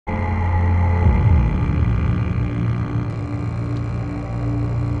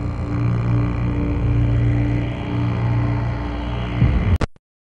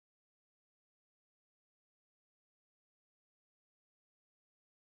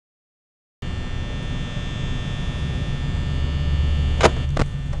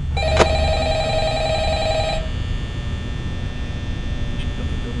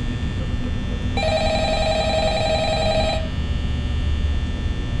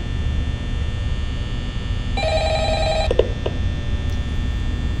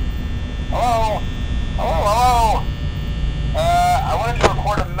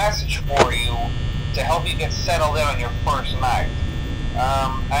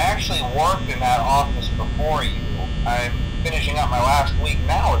actually worked in that office before you. I'm finishing up my last week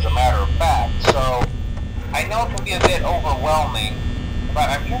now, as a matter of fact, so I know it can be a bit overwhelming, but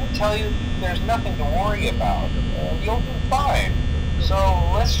I'm here to tell you there's nothing to worry about. You'll do fine. So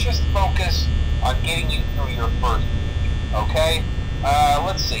let's just focus on getting you through your first week, okay?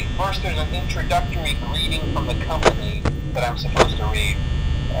 Let's see. First, there's an introductory greeting from the company that I'm supposed to read.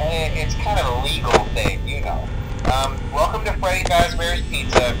 It's kind of a legal thing, you know. Welcome to Freddy Fazbear's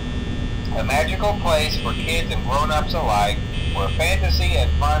Pizza, a magical place for kids and grown-ups alike, where fantasy and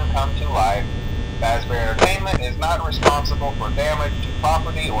fun come to life. Fazbear Entertainment is not responsible for damage to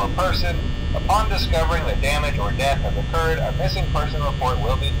property or person. Upon discovering that damage or death has occurred, a missing person report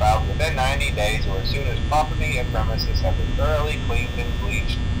will be filed within 90 days or as soon as property and premises have been thoroughly cleaned and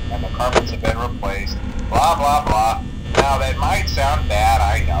bleached and the carpets have been replaced. Blah, blah, blah. Now, that might sound bad,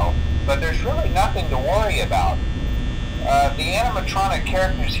 I know, but there's really nothing to worry about. The animatronic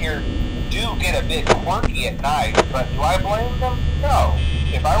characters here do get a bit quirky at night, but do I blame them? No.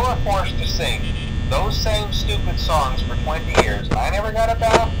 If I were forced to sing those same stupid songs for 20 years and I never got a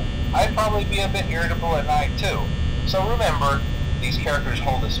bath, I'd probably be a bit irritable at night too. So remember, these characters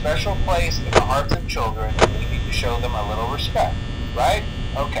hold a special place in the hearts of children and we need to show them a little respect, right?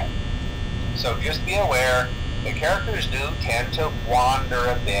 Okay. So just be aware, the characters do tend to wander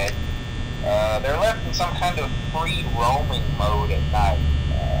a bit. They're left in some kind of free roaming mode at night.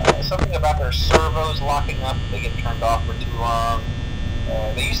 Something about their servos locking up if they get turned off for too long.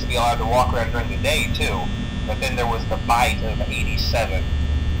 They used to be allowed to walk around during the day too, but then there was the bite of 87.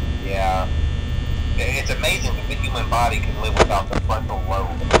 Yeah, it's amazing that the human body can live without the frontal lobe,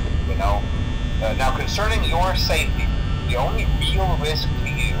 you know. Now, concerning your safety, the only real risk to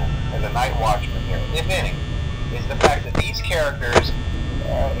you as a night watchman here, if any, is the fact that these characters,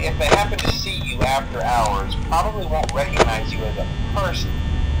 if they happen to see you after hours, probably won't recognize you as a person.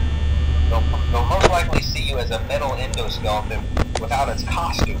 They'll most likely see you as a metal endoskeleton without its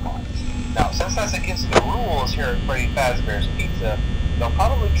costume on. Now, since that's against the rules here at Freddy Fazbear's Pizza, they'll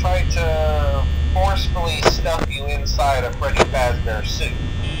probably try to forcefully stuff you inside a Freddy Fazbear suit.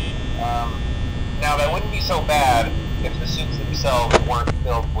 Now, that wouldn't be so bad if the suits themselves weren't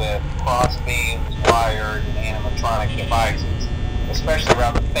filled with crossbeams, wires, and animatronic devices, especially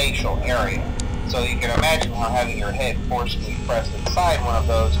around the facial area. So you can imagine how having your head forcefully pressed inside one of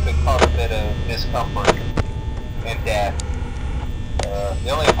those could cause a bit of discomfort and death. The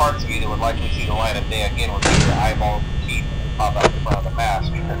only parts of you that would likely see the light of day again would be your eyeballs and teeth that pop out the front of the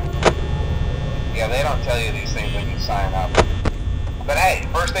mask. Yeah, they don't tell you these things when you sign up. But hey,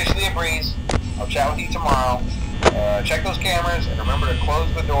 first station of the breeze. I'll chat with you tomorrow. Check those cameras and remember to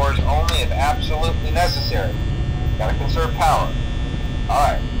close the doors only if absolutely necessary. Gotta conserve power.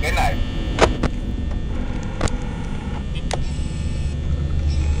 Alright, good night.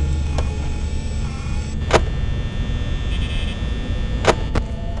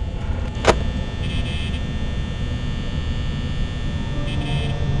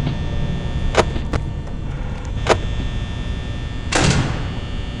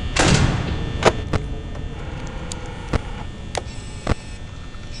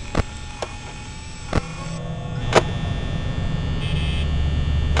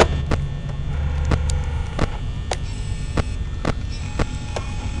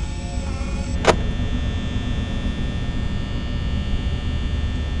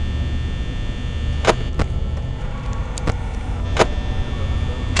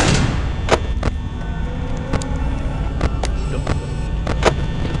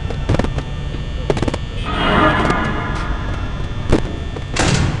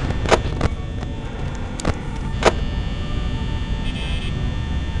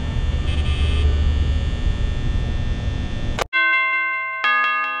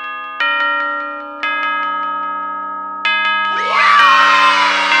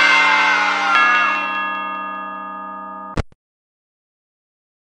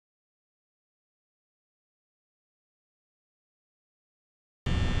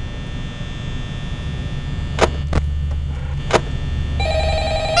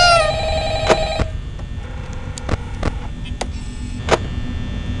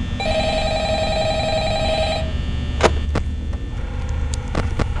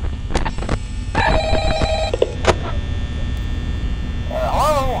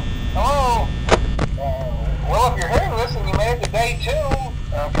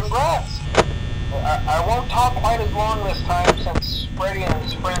 I won't talk quite as long this time since Freddy and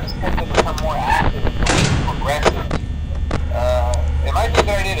his friends tend to become more active as the week progresses. It might be a good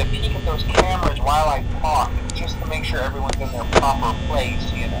idea to peek at those cameras while I talk, just to make sure everyone's in their proper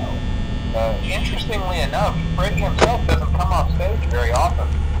place, you know. Interestingly enough, Freddy himself doesn't come off stage very often.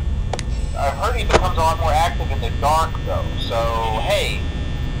 in the dark, though. So, hey,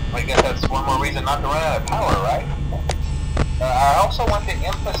 I guess that's one more reason not to run out of power, right? I also want to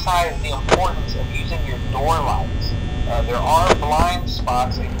emphasize the importance of using your door lights. There are blind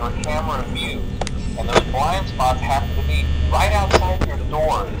spots in your camera view, and those blind spots happen to be right outside your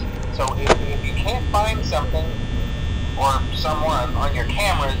doors. So if you can't find something or someone on your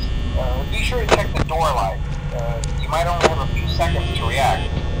cameras, be sure to check the door light. You might only have a few seconds to react.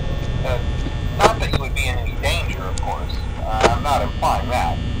 Not that you would be in any danger, of course. I'm not implying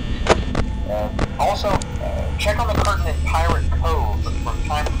that. Also, check on the curtain in Pirate Cove from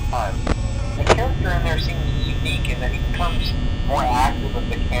time to time. The character in there seems unique in that he becomes more active if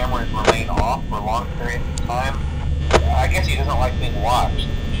the cameras remain off for long periods of time. I guess he doesn't like being watched.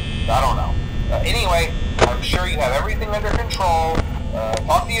 I don't know. Anyway, I'm sure you have everything under control.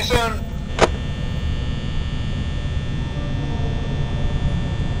 Talk to you soon.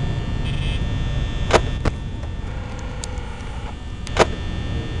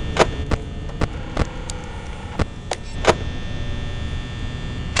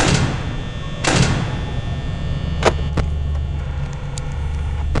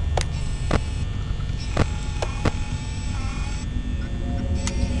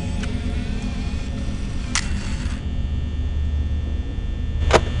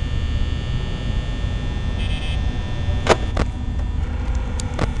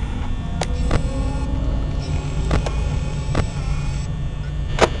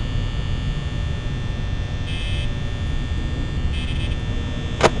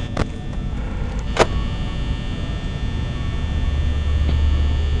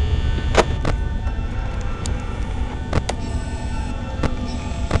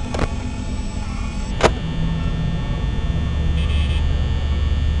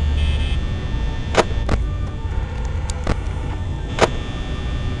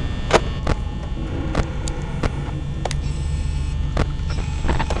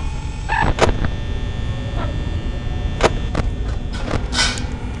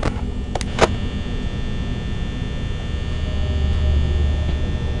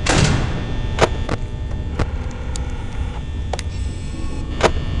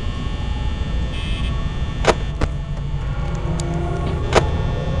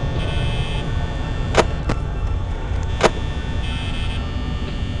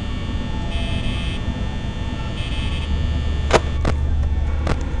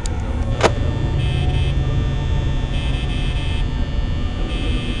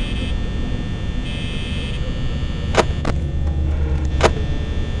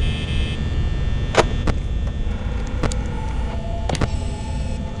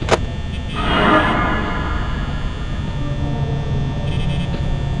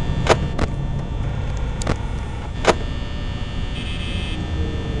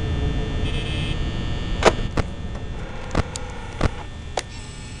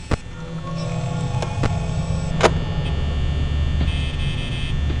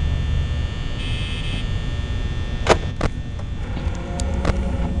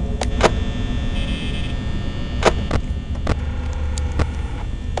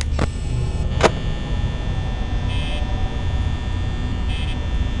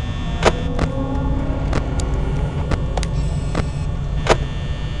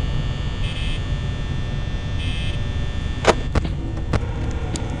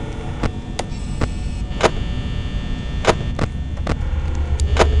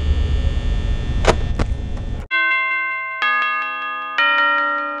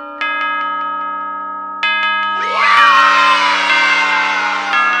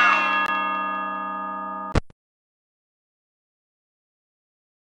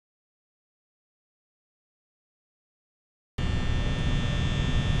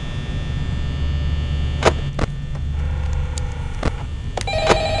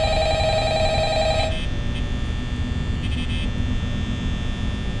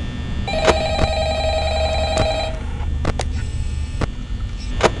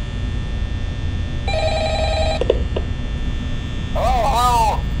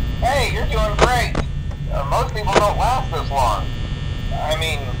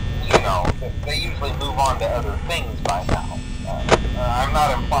 to other things by now. I'm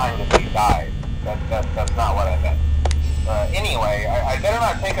not implying that they died. That's not what I meant. Anyway, I better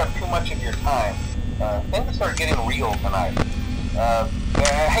not take up too much of your time. Things start getting real tonight.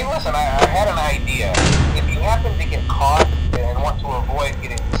 Hey, listen, I had an idea. If you happen to get caught and want to avoid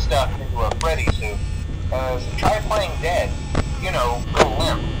getting stuffed into a Freddy suit, try playing dead. You know, go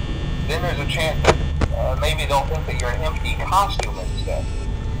limp. Then there's a chance that maybe they'll think that you're an empty costume instead.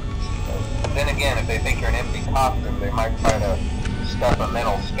 Then again, if they think you're an empty costume, they might try to stuff a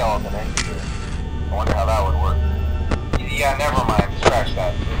mental skeleton into you. I wonder how that would work. Yeah, never mind. Scratch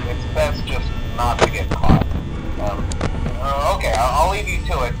that. It's best just not to get caught. Okay, I'll leave you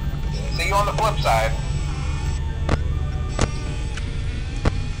to it. See you on the flip side.